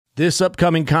This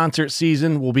upcoming concert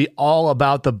season will be all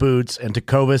about the boots, and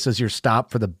Tecovas is your stop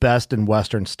for the best in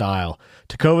Western style.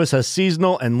 Tecovas has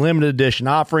seasonal and limited edition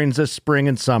offerings this spring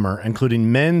and summer,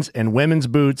 including men's and women's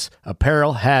boots,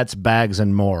 apparel, hats, bags,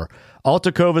 and more. All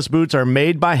Tecovas boots are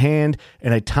made by hand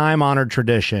in a time-honored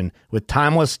tradition with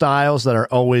timeless styles that are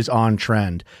always on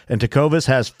trend. And Tecovas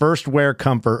has first wear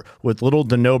comfort with little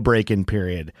to no break-in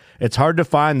period. It's hard to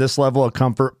find this level of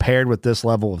comfort paired with this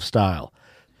level of style.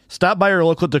 Stop by your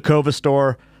local Tecovas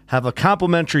store, have a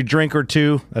complimentary drink or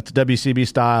two, that's WCB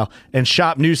style, and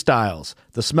shop new styles.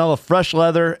 The smell of fresh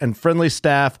leather and friendly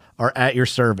staff are at your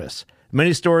service.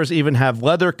 Many stores even have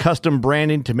leather custom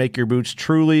branding to make your boots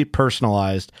truly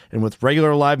personalized. And with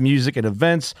regular live music and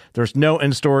events, there's no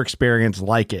in-store experience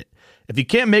like it. If you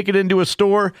can't make it into a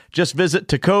store, just visit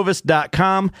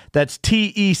tecovas.com. That's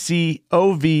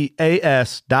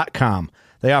TECOVAS.com.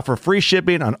 They offer free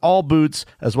shipping on all boots,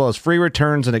 as well as free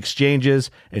returns and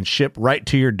exchanges, and ship right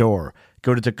to your door.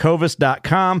 Go to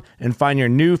tecovas.com and find your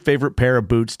new favorite pair of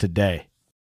boots today.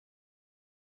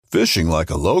 Fishing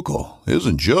like a local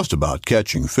isn't just about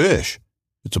catching fish.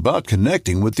 It's about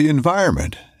connecting with the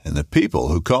environment and the people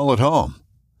who call it home.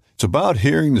 It's about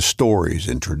hearing the stories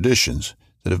and traditions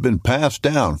that have been passed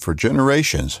down for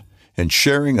generations and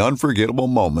sharing unforgettable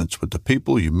moments with the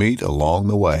people you meet along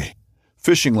the way.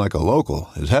 Fishing like a local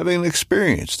is having an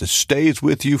experience that stays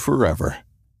with you forever.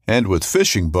 And with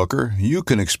Fishing Booker, you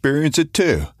can experience it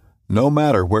too, no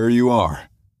matter where you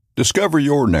are. Discover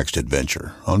your next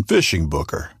adventure on Fishing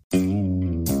Booker.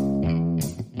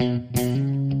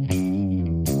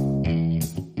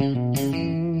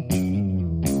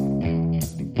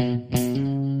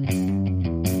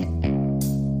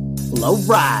 All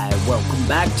right, welcome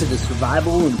back to the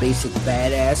Survival and Basic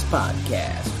Badass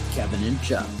Podcast with Kevin and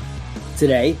Chuck.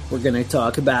 Today, we're going to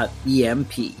talk about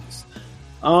E.M.Ps.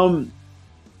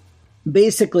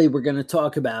 Basically, we're going to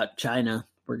talk about China.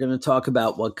 We're going to talk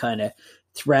about what kind of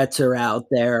threats are out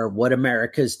there, what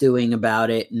America's doing about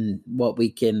it, and what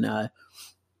we can,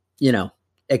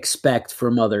 expect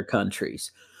from other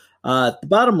countries. The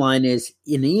bottom line is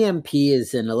an EMP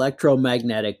is an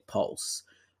electromagnetic pulse.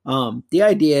 The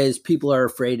idea is people are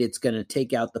afraid it's going to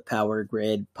take out the power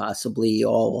grid, possibly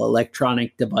all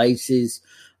electronic devices.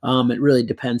 It really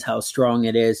depends how strong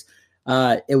it is.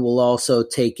 It will also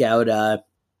take out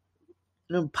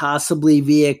possibly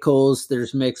vehicles.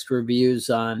 There's mixed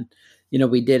reviews on,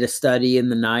 we did a study in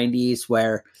the 90s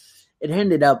where it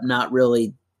ended up not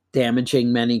really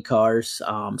damaging many cars.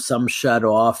 Some shut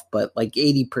off, but like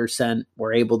 80%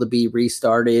 were able to be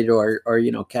restarted or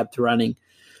kept running.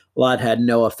 A lot had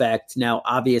no effect. Now,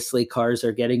 obviously, cars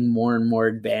are getting more and more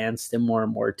advanced and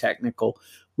more technical.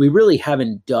 We really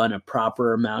haven't done a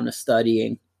proper amount of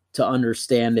studying to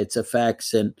understand its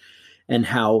effects and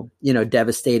how,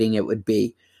 devastating it would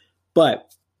be.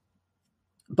 But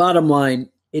bottom line,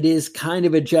 it is kind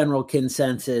of a general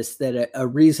consensus that a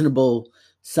reasonable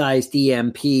sized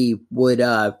EMP would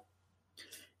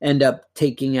end up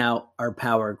taking out our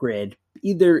power grid.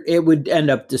 Either it would end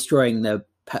up destroying the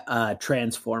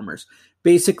transformers.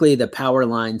 Basically, the power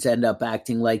lines end up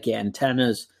acting like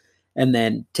antennas and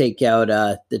then take out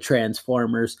the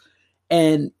transformers.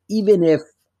 And even if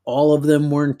all of them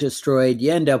weren't destroyed,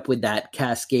 you end up with that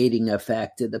cascading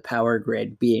effect of the power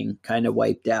grid being kind of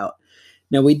wiped out.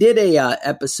 Now, we did a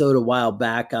episode a while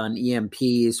back on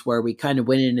EMPs where we kind of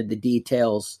went into the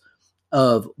details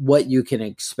of what you can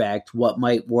expect, what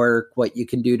might work, what you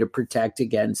can do to protect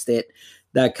against it,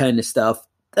 that kind of stuff.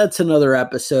 That's another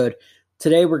episode.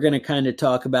 Today, we're going to kind of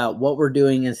talk about what we're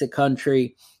doing as a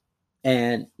country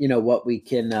and, what we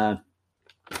can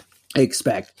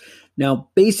expect. Now,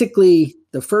 basically,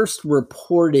 the first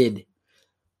reported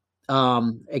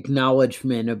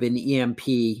acknowledgement of an EMP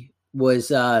was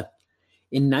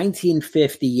in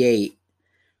 1958.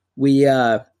 We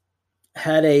had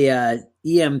a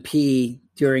EMP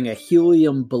during a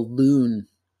helium balloon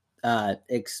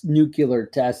nuclear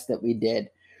test that we did,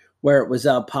 where it was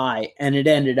up high, and it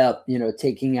ended up,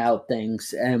 taking out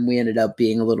things, and we ended up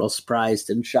being a little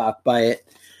surprised and shocked by it,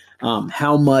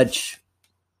 how much,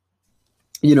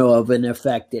 of an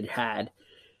effect it had.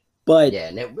 But yeah,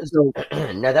 and it was no,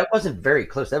 that wasn't very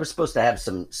close. That was supposed to have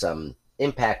some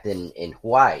impact in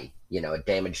Hawaii. It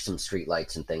damaged some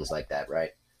streetlights and things like that, right?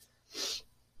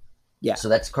 Yeah. So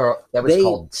that was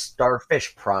called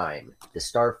Starfish Prime, the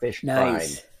Starfish Prime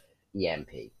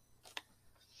EMP.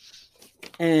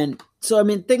 And so,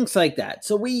 things like that.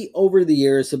 So we, over the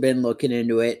years, have been looking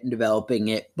into it and developing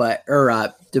it,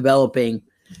 developing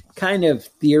kind of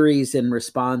theories and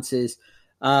responses.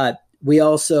 We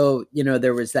also,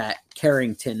 there was that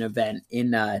Carrington event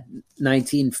in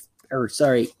 18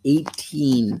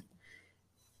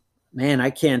 man, I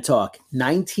can't talk.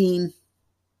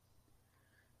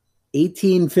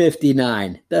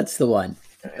 1859. That's the one.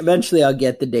 Eventually I'll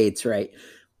get the dates right.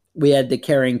 We had the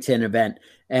Carrington event,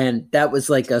 and that was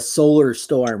like a solar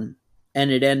storm,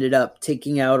 and it ended up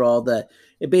taking out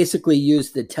it basically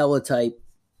used the teletype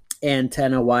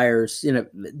antenna wires,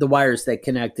 the wires that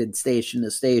connected station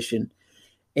to station.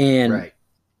 And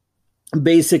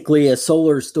basically a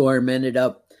solar storm ended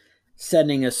up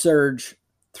sending a surge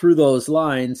through those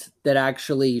lines that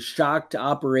actually shocked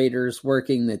operators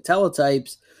working the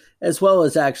teletypes, as well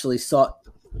as actually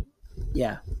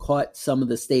caught some of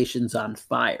the stations on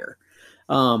fire.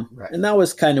 And that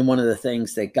was kind of one of the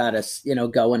things that got us,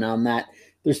 going on that.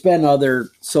 There's been other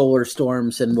solar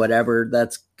storms and whatever.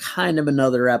 That's kind of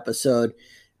another episode,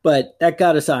 but that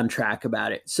got us on track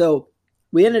about it. So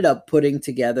we ended up putting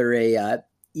together a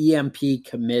E.M.P.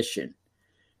 commission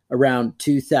around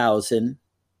 2000.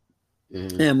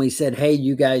 And we said, hey,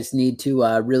 you guys need to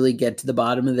really get to the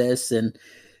bottom of this and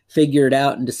figure it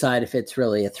out and decide if it's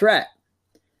really a threat.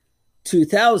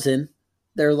 2000,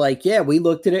 they're like, yeah, we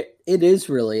looked at it. It is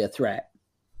really a threat.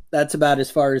 That's about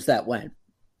as far as that went.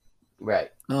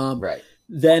 Right.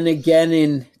 Then again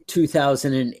in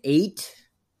 2008,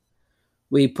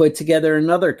 we put together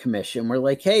another commission. We're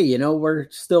like, hey, we're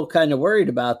still kind of worried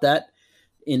about that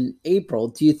in April.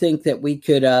 Do you think that we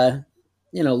could,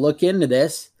 look into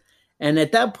this? And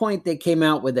at that point, they came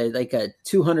out with a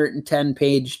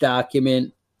 210-page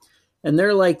document. And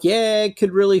they're like, yeah, it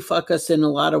could really fuck us in a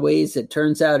lot of ways. It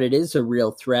turns out it is a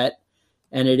real threat,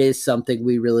 and it is something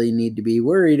we really need to be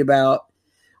worried about.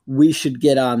 We should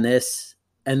get on this.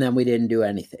 And then we didn't do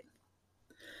anything.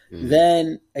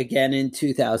 Then again in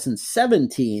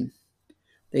 2017,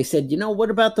 they said, what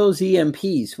about those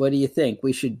EMPs? What do you think?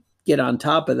 We should get on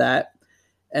top of that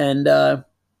and,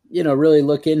 really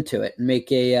look into it and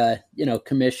make a,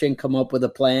 commission, come up with a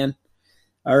plan.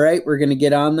 All right, we're going to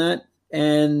get on that.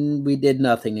 And we did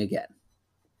nothing again.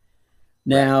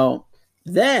 Now,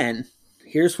 then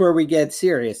here's where we get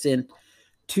serious. In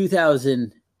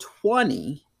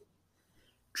 2020,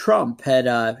 Trump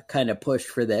had kind of pushed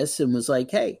for this and was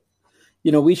like, hey,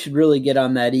 we should really get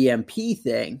on that E.M.P.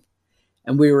 thing.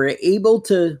 And we were able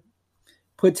to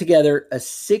put together a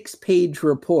 6-page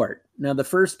report. Now, the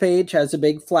first page has a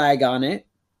big flag on it.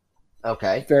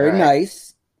 Okay. Very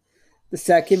nice. The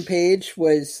second page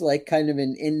was like kind of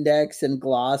an index and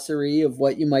glossary of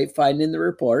what you might find in the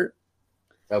report.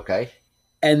 Okay.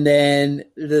 And then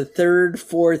the third,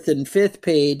 fourth, and fifth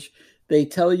page, they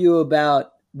tell you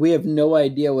about, we have no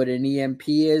idea what an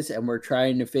E.M.P. is, and we're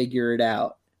trying to figure it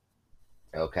out.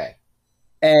 Okay.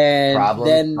 And Problem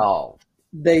then solved.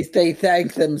 They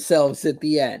thank themselves at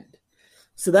the end.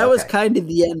 So that was kind of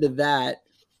the end of that.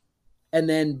 And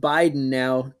then Biden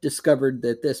now discovered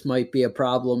that this might be a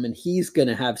problem, and he's going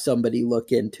to have somebody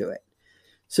look into it.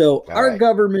 So our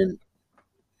government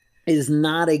is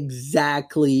not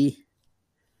exactly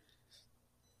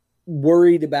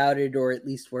worried about it, or at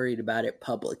least worried about it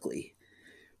publicly.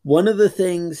 One of the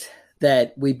things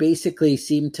that we basically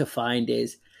seem to find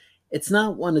is it's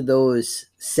not one of those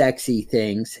sexy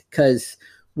things, because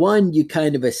one, you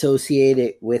kind of associate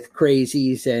it with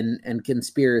crazies and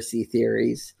conspiracy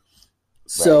theories.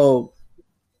 So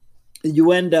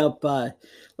you end up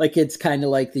like it's kind of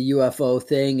like the UFO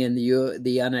thing and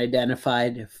the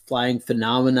unidentified flying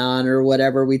phenomenon or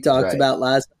whatever we talked about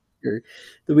last week or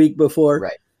the week before.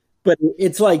 Right. But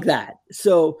it's like that.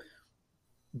 So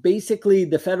basically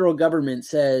the federal government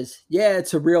says, yeah,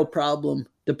 it's a real problem.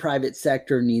 The private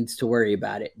sector needs to worry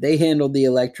about it. They handle the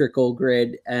electrical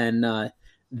grid and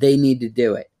they need to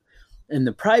do it. And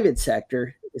the private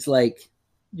sector is like,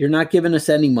 you're not giving us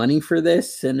any money for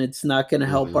this and it's not going to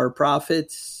help our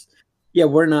profits. Yeah,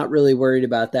 we're not really worried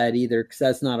about that either, because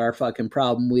that's not our fucking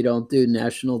problem. We don't do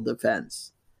national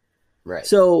defense. Right.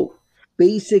 So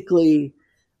basically,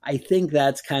 I think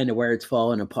that's kind of where it's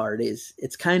falling apart. Is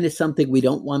it's kind of something we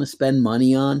don't want to spend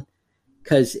money on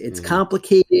because it's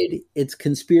complicated, it's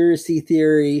conspiracy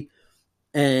theory,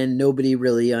 and nobody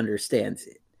really understands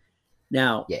it.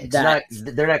 Now,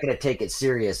 they're not going to take it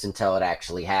serious until it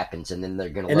actually happens, and then they're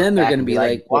going to be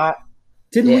like, "What?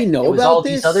 Didn't we know about this? It was all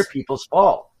these other people's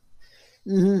fault."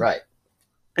 Right.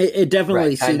 It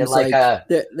definitely seems like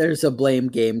there's a blame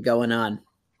game going on.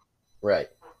 Right.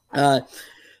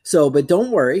 But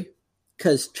don't worry,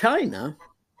 because China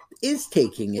is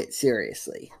taking it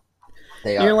seriously.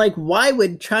 They are. You're like, why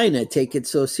would China take it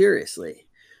so seriously?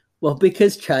 Well,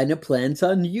 because China plans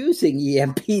on using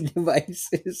E.M.P.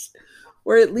 devices,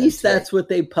 or at least that's what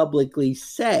they publicly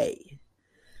say.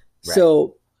 Right.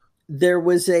 So there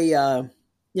was let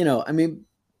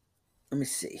me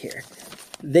see here.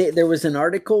 There was an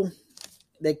article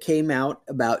that came out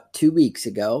about 2 weeks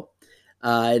ago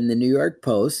in the New York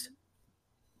Post,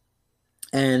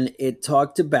 and it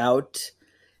talked about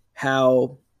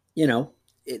how,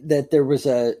 that there was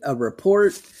a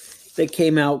report that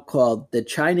came out called the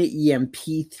China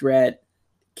E.M.P threat,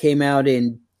 came out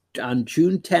on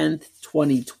June 10th,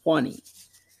 2020.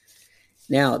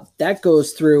 Now, that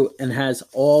goes through and has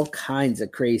all kinds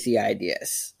of crazy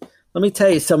ideas. Let me tell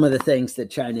you some of the things that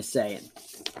China's saying.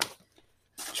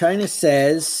 China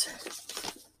says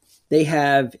they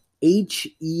have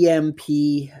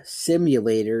HEMP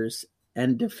simulators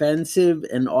and defensive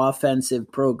and offensive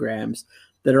programs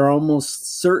that are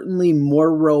almost certainly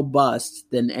more robust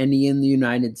than any in the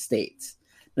United States.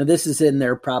 Now, this is in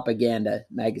their propaganda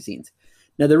magazines.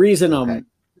 Now, the reason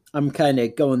I'm kind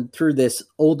of going through this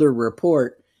older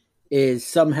report is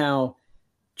somehow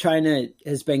China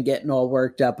has been getting all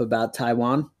worked up about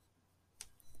Taiwan.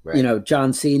 Right.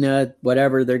 John Cena,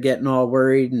 whatever, they're getting all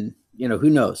worried, and, who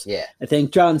knows? Yeah. I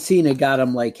think John Cena got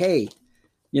them like, hey,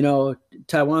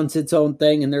 Taiwan's its own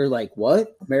thing. And they're like,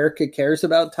 what? America cares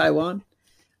about Taiwan?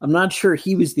 I'm not sure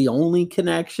he was the only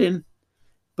connection,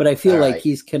 but I feel like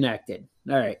he's connected.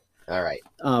 All right.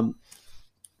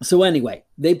 So anyway,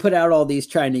 they put out all these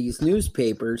Chinese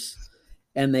newspapers,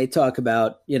 and they talk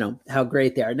about, how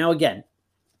great they are. Now, again,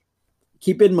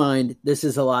 keep in mind, this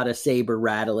is a lot of saber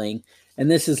rattling, and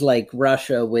this is like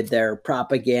Russia with their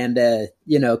propaganda,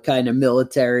 kind of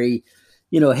military,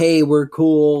 hey, we're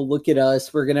cool. Look at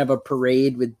us. We're going to have a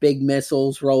parade with big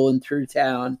missiles rolling through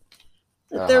town.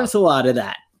 There's a lot of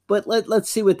that, but let's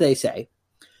see what they say.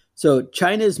 So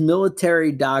China's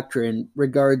military doctrine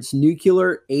regards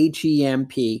nuclear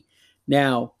HEMP.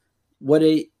 Now, what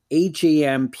a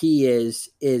HEMP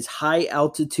is high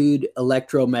altitude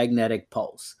electromagnetic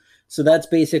pulse. So that's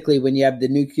basically when you have the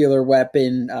nuclear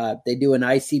weapon, they do an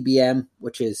ICBM,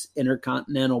 which is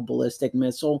intercontinental ballistic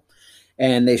missile,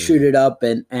 and they shoot it up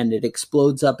and it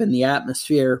explodes up in the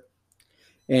atmosphere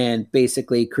and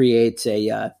basically creates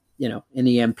an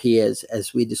EMP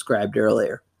as we described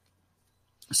earlier.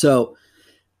 So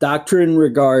doctrine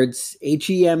regards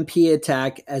HEMP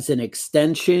attack as an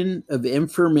extension of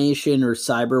information or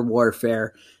cyber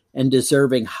warfare and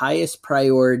deserving highest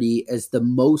priority as the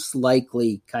most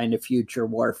likely kind of future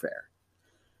warfare.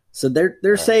 So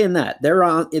they're saying that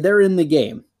they're in the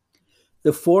game.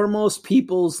 The Foremost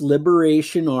People's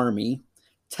Liberation Army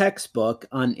textbook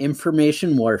on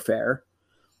information warfare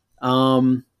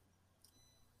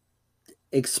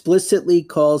explicitly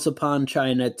calls upon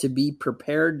China to be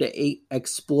prepared to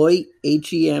exploit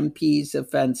HEMPs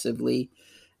offensively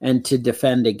and to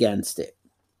defend against it.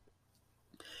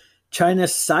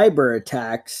 China's cyber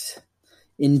attacks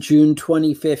in June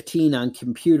 2015 on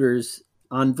computers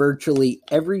on virtually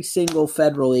every single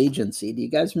federal agency. Do you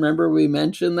guys remember we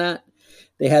mentioned that?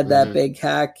 They had that big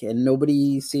hack and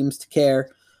nobody seems to care.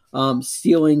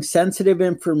 Stealing sensitive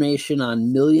information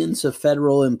on millions of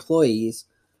federal employees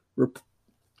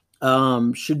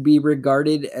should be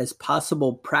regarded as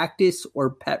possible practice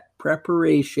or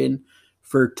preparation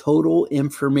for total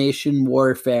information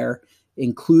warfare,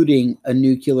 including a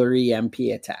nuclear EMP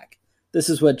attack. This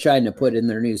is what China put in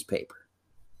their newspaper.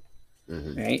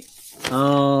 Right?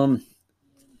 All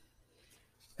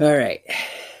right.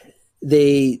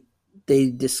 They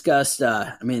discussed,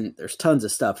 there's tons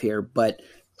of stuff here,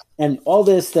 and all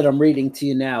this that I'm reading to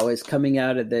you now is coming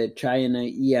out of the China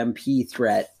EMP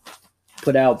threat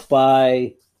put out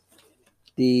by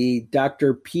the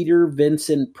Dr. Peter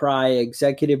Vincent Pry,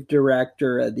 Executive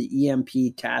Director of the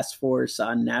E.M.P Task Force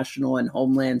on National and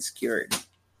Homeland Security.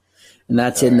 And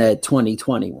that's in the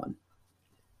 2021.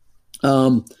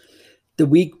 The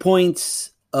weak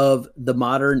points of the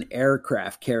modern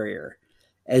aircraft carrier.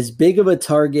 As big of a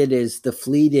target as the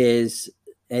fleet is,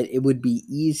 it would be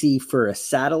easy for a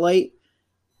satellite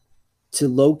to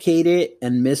locate it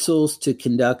and missiles to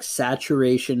conduct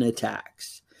saturation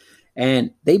attacks.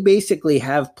 And they basically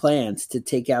have plans to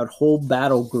take out whole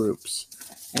battle groups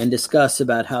and discuss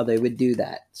about how they would do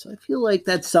that. So I feel like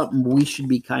that's something we should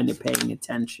be kind of paying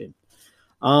attention.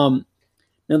 Now,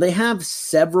 they have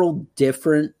several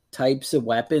different types of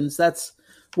weapons. That's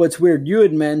what's weird. You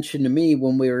had mentioned to me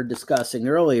when we were discussing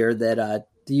earlier that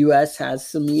the U.S. has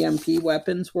some EMP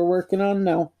weapons we're working on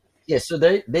now. Yeah, so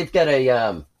they've got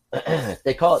a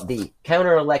they call it the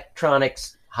Counter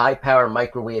Electronics High Power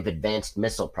Microwave Advanced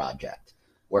Missile Project,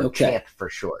 or CHAMP for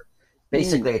short.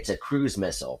 Basically, it's a cruise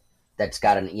missile that's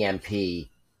got an EMP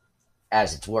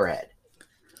as its warhead.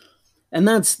 And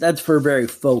that's for very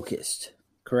focused,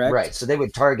 correct? Right. So they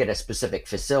would target a specific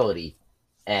facility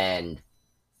and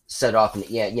set off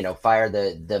fire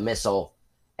the missile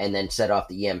and then set off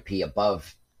the EMP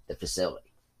above the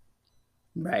facility.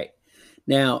 Right.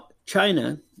 Now,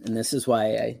 China, and this is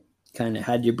why I kind of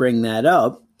had you bring that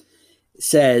up,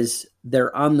 says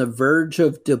they're on the verge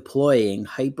of deploying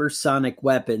hypersonic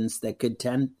weapons that could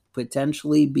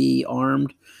potentially be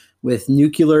armed with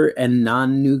nuclear and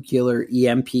non-nuclear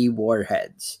EMP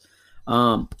warheads.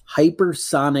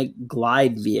 Hypersonic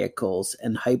glide vehicles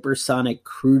and hypersonic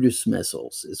cruise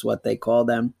missiles is what they call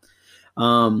them,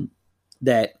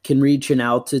 that can reach an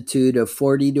altitude of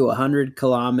 40 to 100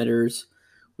 kilometers,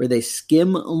 where they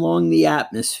skim along the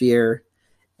atmosphere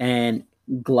and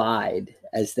glide,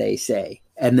 as they say,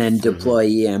 and then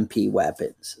deploy EMP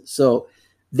weapons. So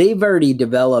they've already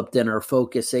developed and are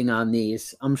focusing on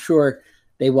these. I'm sure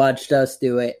they watched us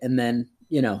do it, and then,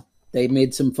 they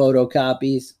made some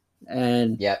photocopies,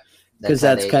 and because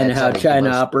that's kind of how China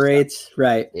operates.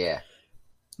 Right. Yeah.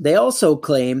 They also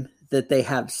claim that they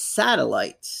have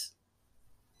satellites,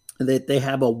 that they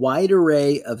have a wide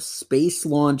array of space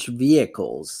launch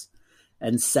vehicles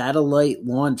and satellite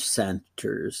launch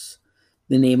centers.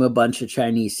 They name a bunch of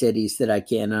Chinese cities that I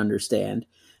can't understand,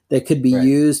 that could be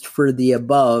used for the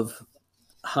above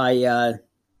high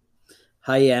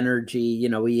energy,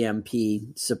 EMP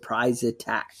surprise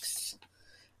attacks.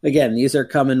 Again, these are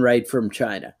coming right from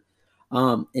China.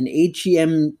 An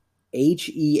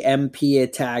HEMP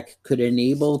attack could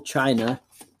enable China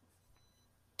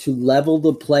to level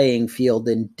the playing field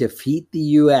and defeat the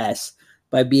U.S.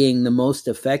 by being the most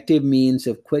effective means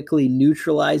of quickly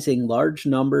neutralizing large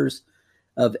numbers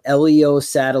of LEO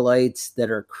satellites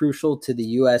that are crucial to the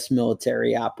U.S.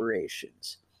 military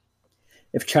operations.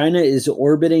 If China is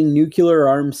orbiting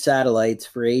nuclear-armed satellites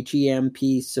for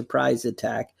HEMP surprise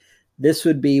attack, this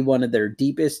would be one of their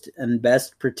deepest and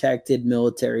best protected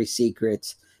military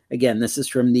secrets. Again, this is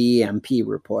from the E.M.P.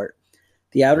 report.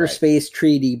 The Outer Space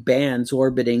Treaty bans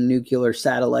orbiting nuclear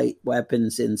satellite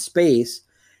weapons in space,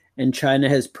 and China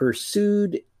has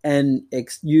pursued and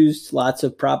used lots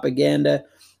of propaganda,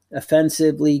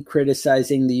 offensively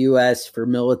criticizing the U.S. for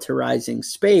militarizing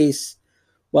space,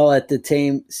 while at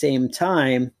the same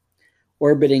time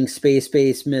orbiting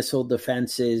space-based missile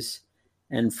defenses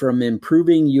and from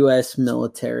improving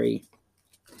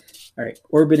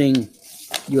orbiting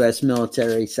U.S.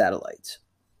 military satellites.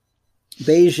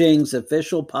 Beijing's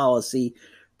official policy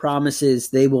promises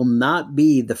they will not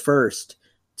be the first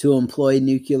to employ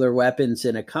nuclear weapons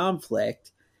in a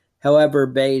conflict. However,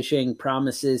 Beijing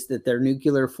promises that their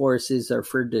nuclear forces are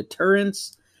for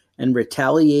deterrence and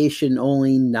retaliation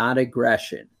only, not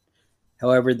aggression.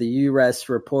 However, the U.S.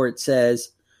 report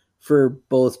says for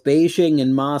both Beijing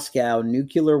and Moscow,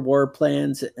 nuclear war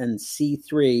plans and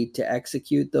C-3 to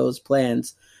execute those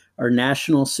plans are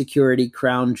national security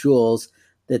crown jewels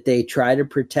that they try to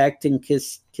protect and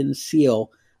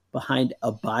conceal behind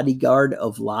a bodyguard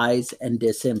of lies and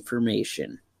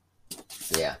disinformation.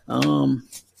 Yeah.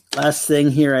 Last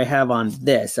thing here I have on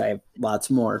this, I have lots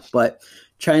more, but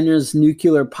China's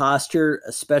nuclear posture,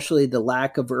 especially the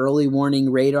lack of early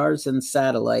warning radars and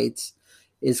satellites,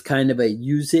 is kind of a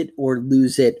use it or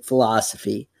lose it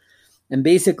philosophy. And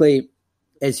basically,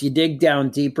 as you dig down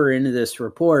deeper into this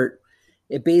report,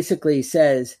 it basically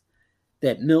says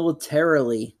that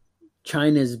militarily,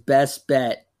 China's best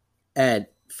bet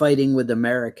at fighting with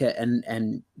America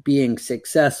and being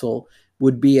successful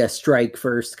would be a strike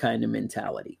first kind of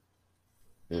mentality.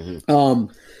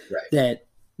 That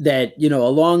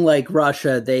along like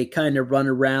Russia, they kind of run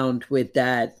around with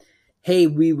that, hey,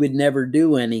 we would never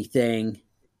do anything,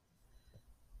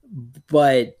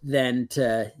 but then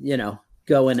to,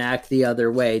 go and act the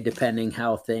other way depending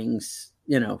how things,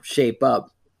 shape up.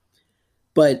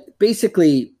 But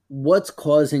basically, what's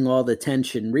causing all the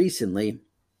tension recently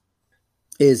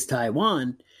is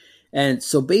Taiwan. And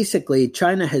so basically,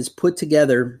 China has put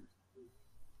together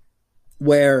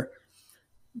where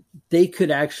they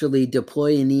could actually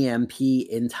deploy an EMP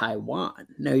in Taiwan.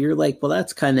 Now, you're like, well,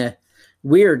 that's kind of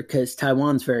weird because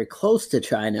Taiwan's very close to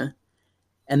China,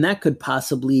 and that could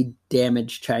possibly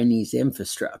damage Chinese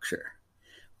infrastructure.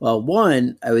 Well,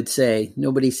 one, I would say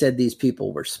nobody said these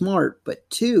people were smart, but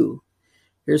two,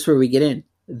 here's where we get in.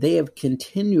 They have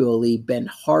continually been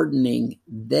hardening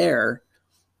their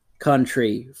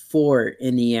country for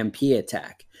an EMP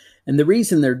attack. And the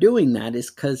reason they're doing that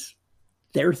is because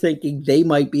they're thinking they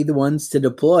might be the ones to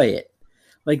deploy it.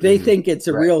 Like they think it's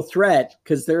a real threat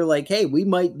because they're like, hey, we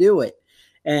might do it.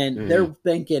 And they're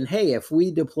thinking, hey, if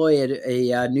we deploy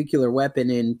a nuclear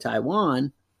weapon in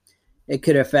Taiwan, it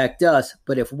could affect us.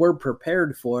 But if we're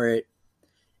prepared for it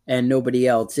and nobody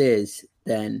else is,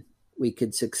 then we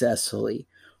could successfully.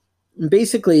 And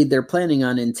basically, they're planning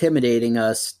on intimidating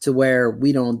us to where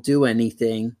we don't do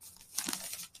anything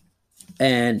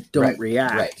and don't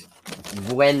react.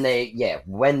 when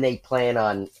they plan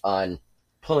on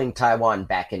pulling Taiwan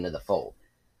back into the fold.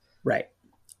 Right.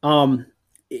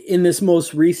 In this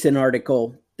most recent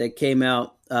article that came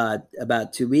out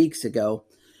about 2 weeks ago,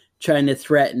 China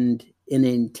threatened an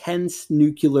intense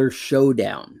nuclear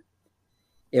showdown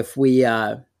if we,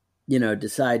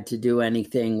 decide to do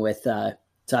anything with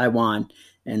Taiwan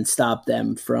and stop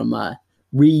them from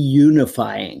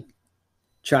reunifying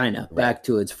China back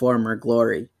to its former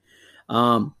glory.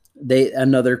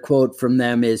 Another quote from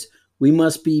them is, "We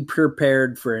must be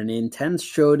prepared for an intense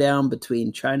showdown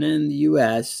between China and the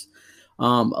U.S.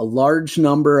 A large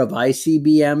number of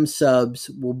ICBM subs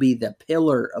will be the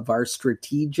pillar of our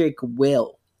strategic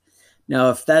will." Now,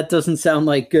 if that doesn't sound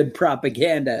like good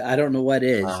propaganda, I don't know what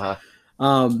is.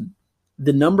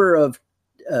 The number of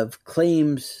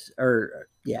claims,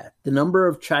 the number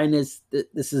of China's,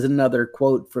 this is another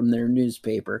quote from their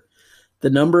newspaper, "The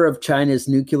number of China's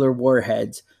nuclear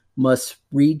warheads must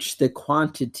reach the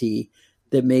quantity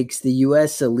that makes the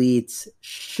U.S. elites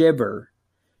shiver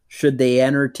should they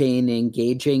entertain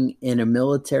engaging in a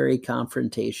military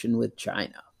confrontation with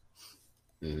China."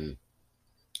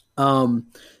 Mm-hmm.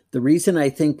 The reason I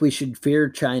think we should fear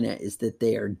China is that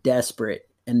they are desperate,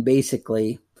 and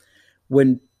basically,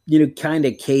 when kind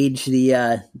of cage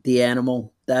the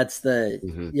animal, that's the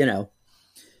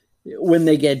when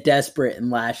they get desperate and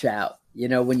lash out.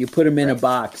 When you put them in a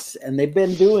box, and they've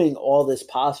been doing all this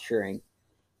posturing,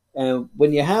 and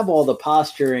when you have all the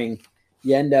posturing,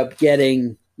 you end up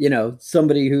getting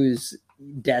somebody who's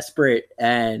desperate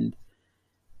and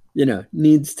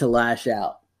needs to lash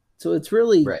out. So it's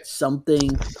really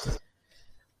something.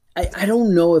 I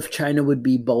don't know if China would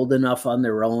be bold enough on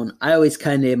their own. I always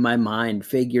kind of in my mind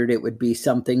figured it would be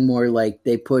something more like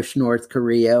they push North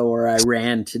Korea or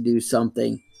Iran to do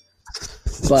something.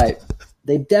 But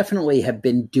they definitely have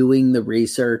been doing the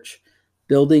research,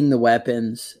 building the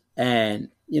weapons, and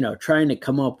trying to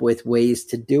come up with ways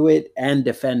to do it and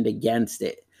defend against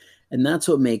it. And that's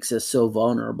what makes us so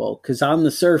vulnerable, because on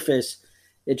the surface,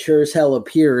 it sure as hell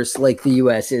appears like the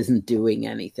U.S. isn't doing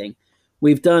anything.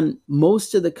 We've done,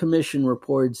 most of the commission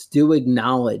reports do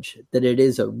acknowledge that it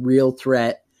is a real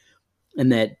threat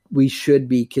and that we should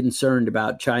be concerned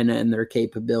about China and their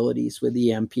capabilities with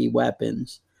E.M.P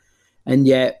weapons. And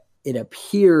yet it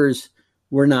appears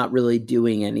we're not really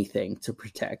doing anything to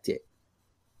protect it.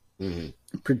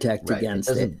 Protect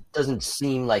against it. Doesn't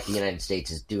seem like the United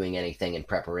States is doing anything in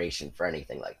preparation for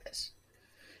anything like this.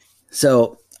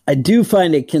 So I do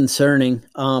find it concerning.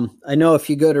 I know if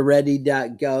you go to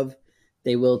ready.gov,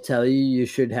 they will tell you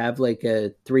should have like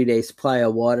a 3-day supply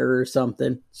of water or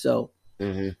something. So,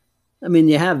 I mean,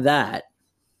 you have that.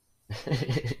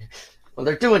 Well,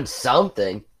 they're doing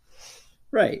something.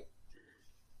 Right.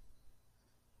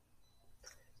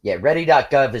 Yeah,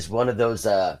 ready.gov is one of those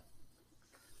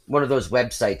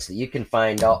websites that you can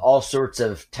find all sorts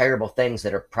of terrible things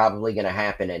that are probably going to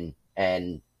happen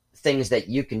and things that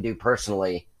you can do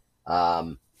personally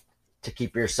to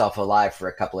keep yourself alive for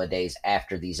a couple of days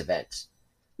after these events.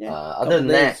 Yeah, other than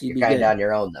that, you're kind of on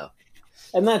your own, though.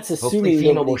 And that's assuming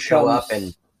hopefully FEMA will show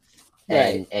comes,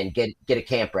 up and get a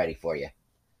camp ready for you.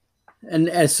 And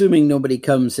assuming nobody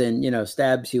comes and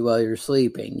stabs you while you're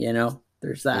sleeping,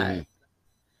 there's that.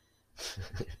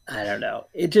 I don't know.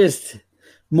 It just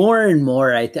more and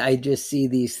more, I just see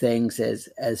these things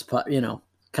as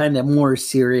kind of more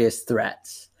serious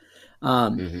threats.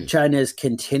 China is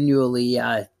continually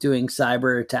doing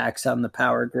cyber attacks on the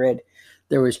power grid.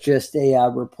 There was just a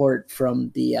report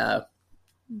from the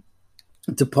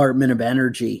Department of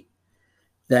Energy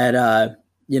that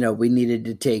we needed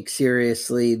to take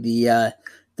seriously the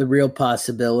real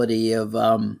possibility of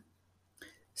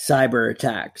cyber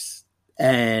attacks,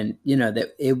 and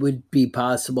that it would be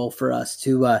possible for us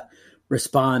to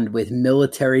respond with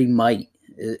military might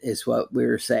is what we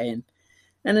were saying.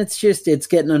 And it's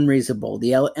getting unreasonable.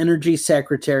 The energy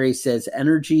secretary says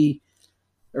enemies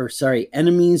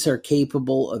are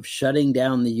capable of shutting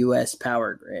down the U.S.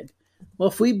 power grid. Well,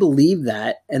 if we believe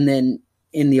that, and then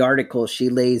in the article she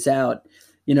lays out,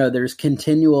 there's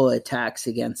continual attacks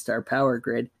against our power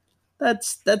grid,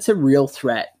 that's a real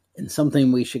threat and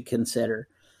something we should consider.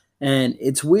 And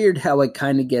it's weird how it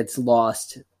kind of gets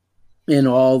lost in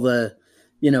all the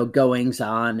goings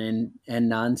on and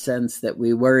nonsense that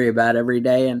we worry about every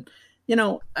day. And,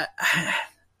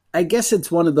 I guess it's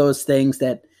one of those things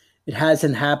that it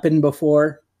hasn't happened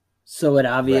before, so it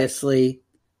obviously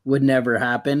would never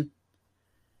happen.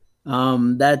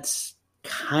 That's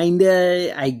kind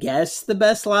of, I guess, the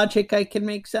best logic I can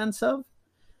make sense of.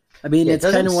 I mean, it's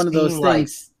kind of one of those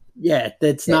things,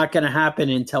 that's not going to happen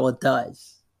until it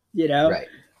does, Right.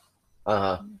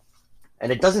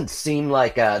 And it doesn't seem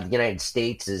like the United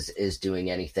States is doing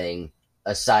anything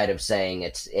aside of saying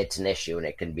it's an issue and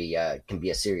it can be a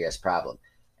serious problem.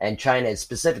 And China is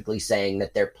specifically saying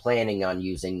that they're planning on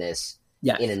using this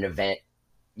in an event,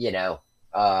 in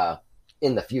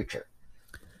the future.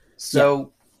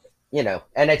 So,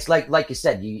 and it's like you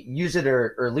said, you use it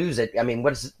or lose it. I mean,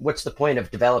 what's the point of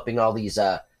developing all these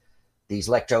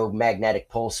electromagnetic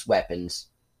pulse weapons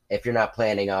if you're not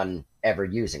planning on ever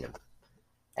using them?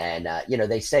 And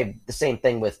they say the same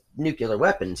thing with nuclear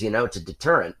weapons. It's a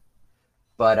deterrent,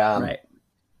 but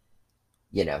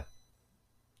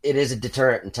it is a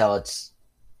deterrent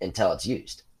until it's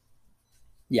used.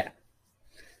 Yeah.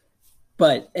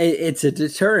 But it's a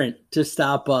deterrent to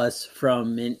stop us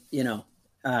from,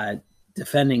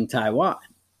 defending Taiwan.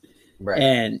 Right.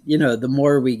 And, the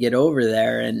more we get over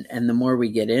there and the more we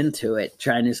get into it,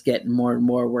 China's getting more and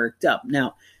more worked up.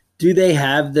 Now, do they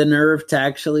have the nerve to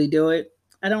actually do it?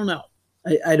 I don't know.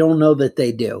 I don't know that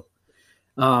they do.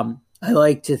 I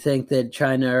like to think that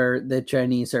the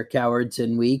Chinese are cowards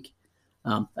and weak.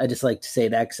 I just like to say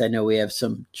that because I know we have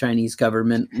some Chinese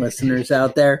government listeners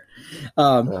out there.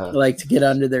 I like to get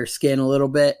under their skin a little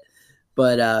bit.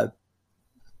 But,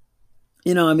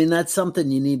 that's something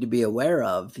you need to be aware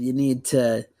of. You need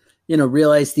to,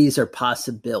 realize these are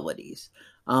possibilities.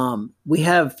 We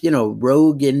have,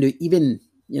 rogue into even,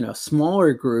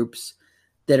 smaller groups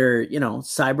that are,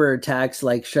 cyber attacks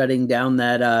like shutting down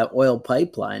that oil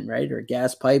pipeline, right? Or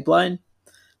gas pipeline.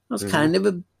 That was kind of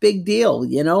a big deal,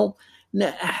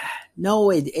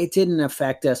 No, it didn't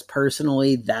affect us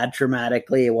personally that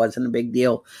dramatically. It wasn't a big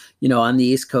deal. On the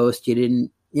East Coast, you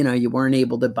didn't, you weren't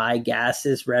able to buy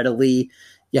gases readily.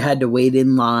 You had to wait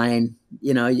in line.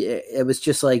 It was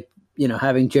just like,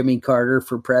 having Jimmy Carter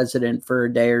for president for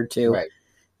a day or two. Right.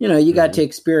 You got to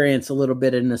experience a little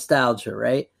bit of nostalgia,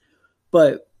 right?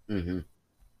 But,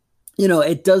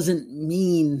 it doesn't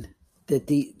mean that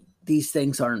these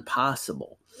things aren't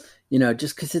possible.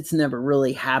 Just because it's never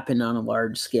really happened on a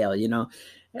large scale,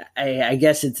 I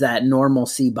guess it's that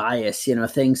normalcy bias,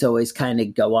 things always kind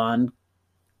of go on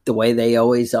the way they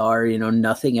always are,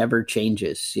 nothing ever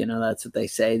changes. That's what they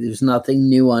say. There's nothing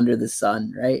new under the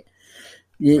sun, right?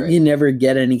 You never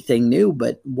get anything new,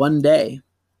 but one day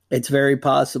it's very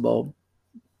possible.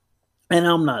 And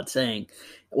I'm not saying,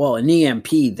 well, an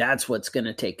E.M.P, that's what's going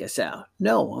to take us out.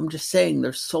 No, I'm just saying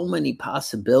there's so many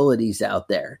possibilities out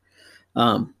there.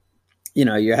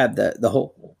 You have the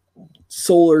whole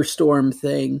solar storm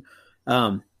thing.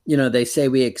 They say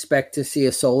we expect to see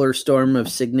a solar storm of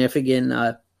significant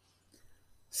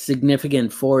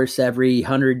force every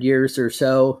 100 years or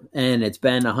so. And it's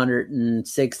been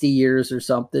 160 years or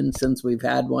something since we've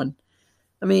had one.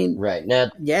 I mean, right now,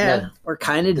 we're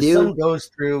kind of due. The sun goes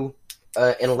through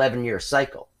an 11-year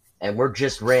cycle, and we're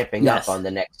just ramping up on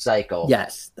the next cycle.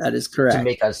 Yes, that is correct. To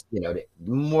make us,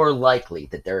 more likely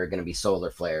that there are going to be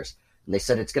solar flares. And they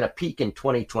said it's going to peak in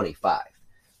 2025.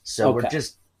 So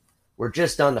we're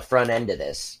just on the front end of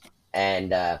this.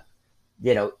 And,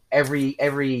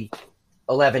 every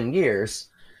 11 years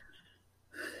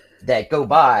that go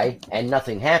by and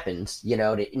nothing happens,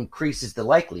 it increases the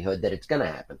likelihood that it's going to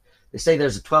happen. They say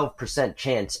there's a 12%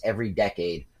 chance every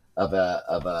decade of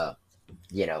a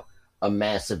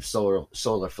massive solar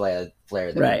flare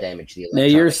that will damage the electronics. Now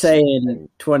you're saying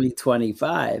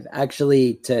 2025.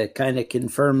 Actually, to kind of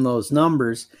confirm those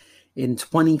numbers, in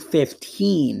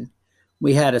 2015,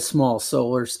 we had a small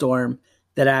solar storm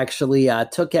that actually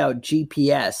took out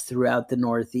GPS throughout the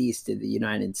Northeast of the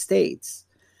United States.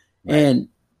 Right. And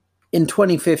in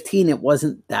 2015, it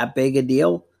wasn't that big a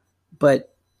deal. But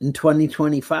in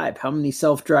 2025, how many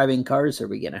self-driving cars are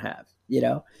we going to have?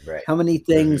 How many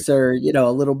things are,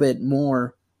 a little bit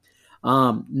more.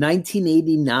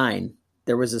 1989,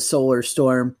 there was a solar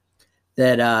storm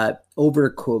that over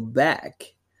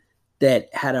Quebec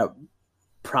that had a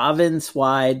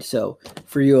province-wide. So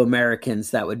for you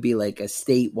Americans, that would be like a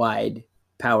statewide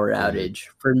power outage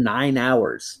for 9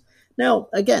 hours. Now,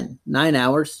 again, 9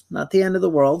 hours, not the end of the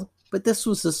world, but this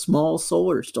was a small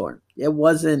solar storm. It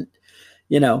wasn't,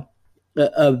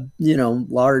 a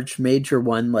large major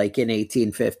one like in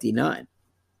 1859.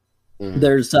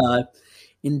 There's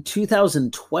in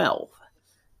 2012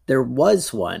 there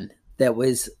was one that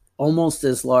was almost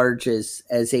as large as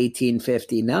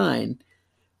 1859,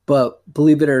 but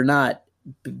believe it or not,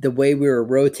 the way we were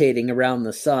rotating around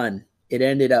the sun, it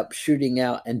ended up shooting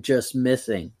out and just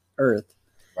missing Earth,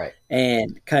 right,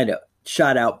 and kind of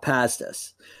shot out past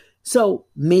us. So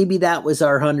maybe that was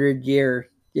our 100-year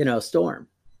storm,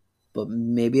 but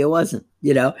maybe it wasn't.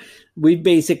 We've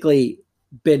basically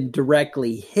been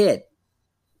directly hit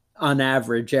on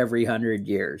average every 100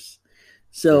 years.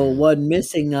 So one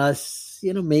missing us,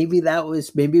 maybe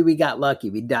we got lucky.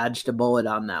 We dodged a bullet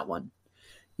on that one,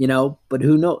 but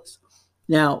who knows?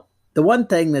 Now, the one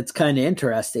thing that's kind of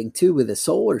interesting too with a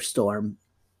solar storm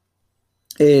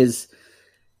is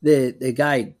the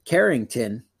guy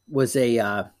Carrington was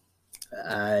I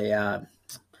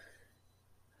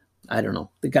don't know,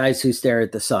 the guys who stare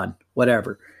at the sun,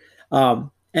 whatever.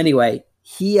 Anyway,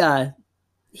 he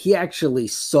actually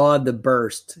saw the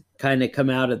burst kind of come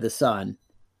out of the sun,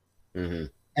 and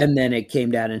then it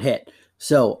came down and hit.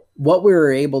 So what we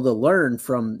were able to learn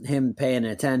from him paying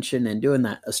attention and doing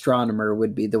that, astronomer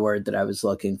would be the word that I was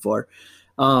looking for,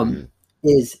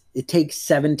 is it takes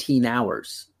 17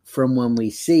 hours from when we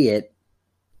see it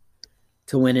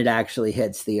to when it actually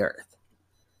hits the earth.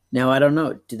 Now, I don't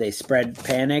know. Do they spread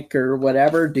panic or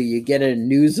whatever? Do you get a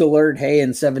news alert? Hey,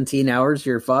 in 17 hours,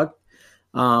 you're fucked.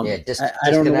 I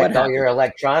don't know what all your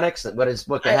electronics.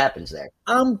 What happens there?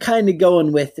 I'm kind of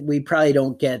going with we probably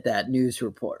don't get that news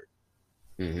report.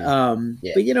 But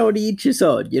to each his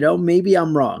own. Maybe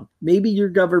I'm wrong. Maybe your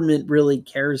government really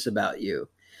cares about you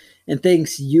and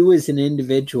thinks you as an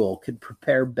individual could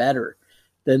prepare better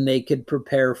than they could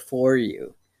prepare for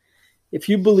you. If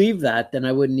you believe that, then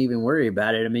I wouldn't even worry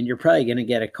about it. I mean, you're probably going to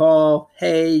get a call.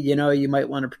 Hey, you might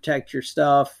want to protect your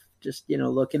stuff. Just,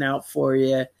 looking out for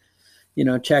you,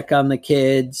 check on the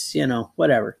kids,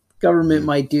 whatever. Government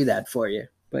might do that for you,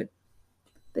 but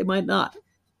they might not.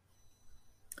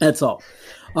 That's all.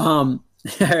 All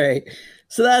right.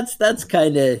 So that's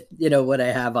kind of, what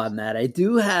I have on that. I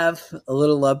do have a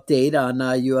little update on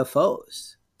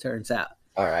UFOs, turns out.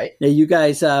 All right. Now, you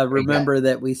guys remember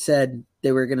that we said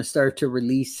they were going to start to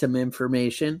release some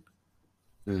information.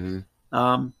 Some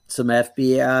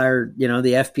FBI or,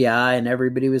 the FBI and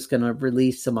everybody was going to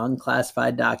release some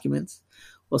unclassified documents.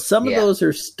 Well, some of those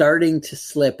are starting to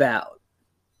slip out.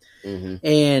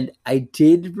 And I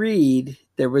did read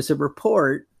there was a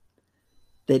report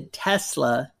that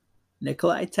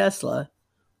Nikola Tesla,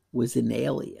 was an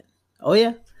alien. Oh,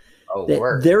 yeah. Oh,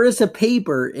 word. There is a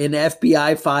paper in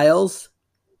FBI files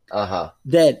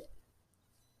that,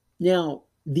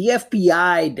 the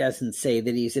FBI doesn't say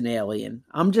that he's an alien.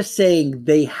 I'm just saying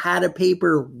they had a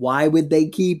paper. Why would they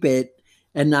keep it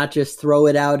and not just throw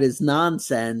it out as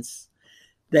nonsense?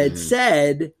 That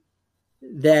said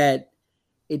that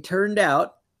it turned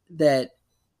out that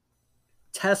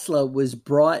Tesla was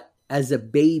brought as a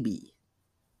baby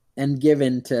and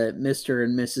given to Mr.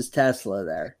 and Mrs. Tesla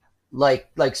there. Like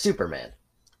Superman.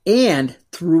 And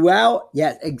throughout,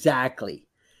 exactly.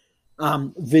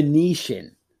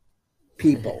 Venetian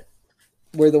people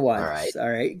were the ones. All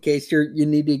right. In case you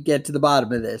need to get to the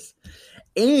bottom of this.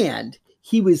 And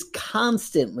he was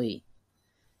constantly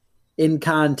in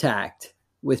contact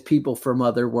with people from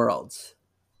other worlds.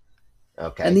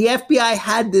 Okay. And the FBI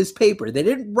had this paper. They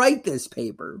didn't write this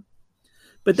paper,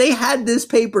 but they had this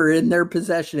paper in their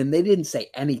possession and they didn't say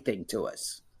anything to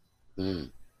us. Now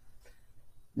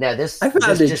I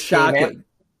found it shocking.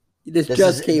 This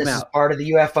just came out. This is part of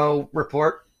the UFO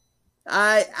report?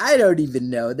 I don't even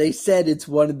know. They said it's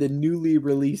one of the newly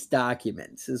released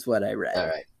documents is what I read.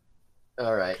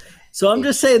 All right. So I'm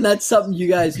just saying that's something you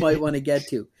guys might want to get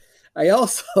to. I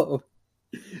also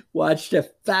watched a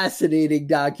fascinating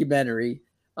documentary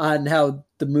on how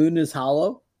the moon is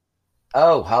hollow.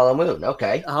 Oh, hollow moon.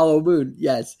 Okay. Hollow moon.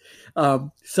 Yes.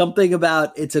 Something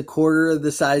about it's a quarter of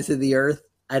the size of the earth.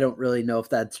 I don't really know if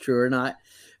that's true or not,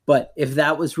 but if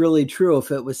that was really true,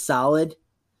 if it was solid,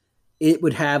 it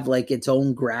would have like its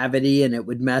own gravity and it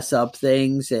would mess up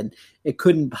things and it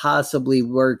couldn't possibly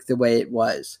work the way it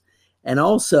was. And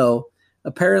also,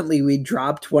 apparently we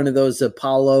dropped one of those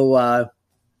Apollo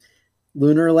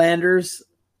lunar landers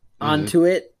onto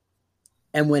it.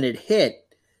 And when it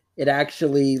hit, it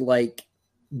actually like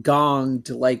gonged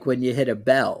like when you hit a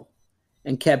bell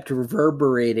and kept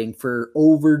reverberating for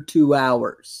over 2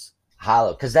 hours.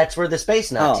 Hollow, because that's where the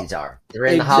space Nazis are. They're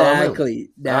in the hollow moon. Exactly.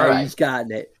 Now he's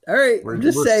gotten it. All right. I'm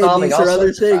just saying these are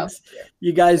other things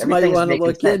you guys might want to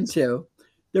look into.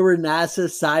 There were NASA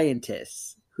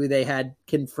scientists who they had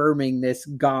confirming this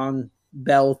gong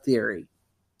bell theory.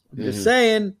 I'm just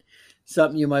saying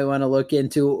something you might want to look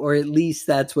into, or at least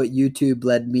that's what YouTube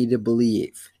led me to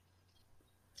believe.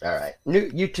 All right.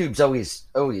 YouTube's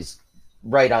always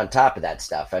right on top of that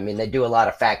stuff. I mean, they do a lot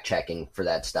of fact checking for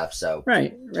that stuff. So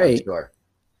right. Sure.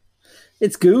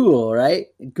 It's Google, right?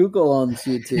 Google owns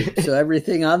YouTube, so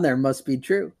everything on there must be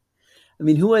true. I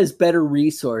mean, who has better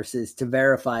resources to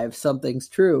verify if something's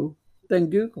true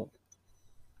than Google?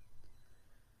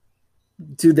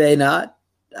 Do they not?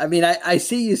 I mean, I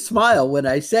see you smile when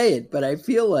I say it, but I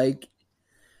feel like,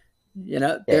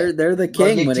 they're the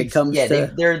king when it comes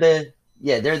to...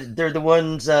 Yeah, they're the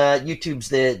ones. YouTube's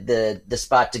the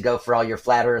spot to go for all your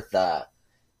flat Earth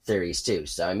theories too.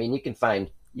 So I mean, you can find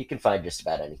just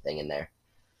about anything in there.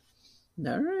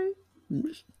 All right,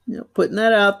 putting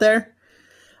that out there.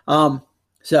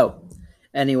 So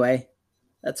anyway,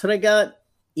 that's what I got.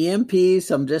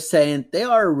 EMPs. I'm just saying they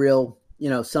are real.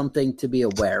 Something to be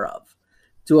aware of.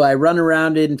 Do I run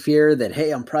around in fear that,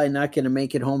 hey, I'm probably not going to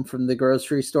make it home from the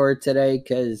grocery store today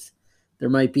because there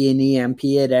might be an EMP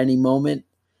at any moment?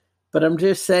 But I'm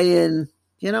just saying,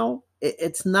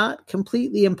 it's not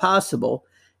completely impossible.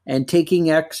 And taking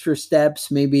extra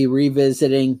steps, maybe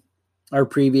revisiting our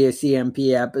previous EMP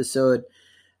episode,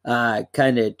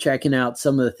 kind of checking out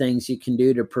some of the things you can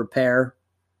do to prepare.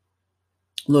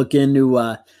 Look into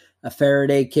a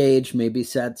Faraday cage, maybe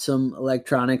set some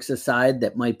electronics aside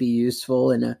that might be useful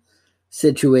in a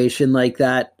situation like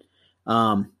that.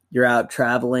 You're out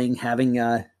traveling, having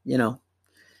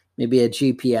maybe a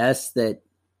GPS that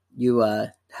you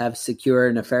have secure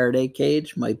in a Faraday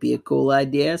cage might be a cool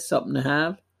idea, something to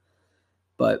have.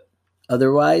 But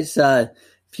otherwise,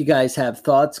 if you guys have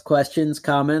thoughts, questions,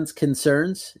 comments,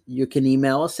 concerns, you can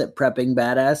email us at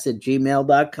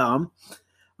preppingbadass@gmail.com.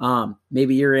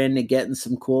 Maybe you're into getting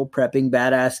some cool Prepping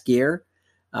Badass gear.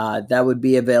 That would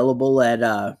be available at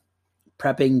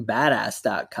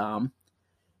preppingbadass.com.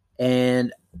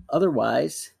 And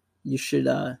otherwise, you should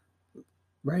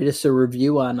write us a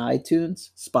review on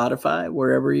iTunes, Spotify,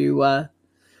 wherever you are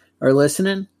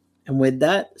listening. And with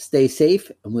that, stay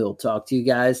safe, and we'll talk to you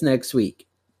guys next week.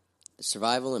 The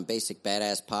Survival and Basic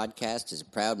Badass podcast is a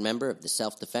proud member of the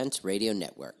Self-Defense Radio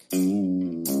Network.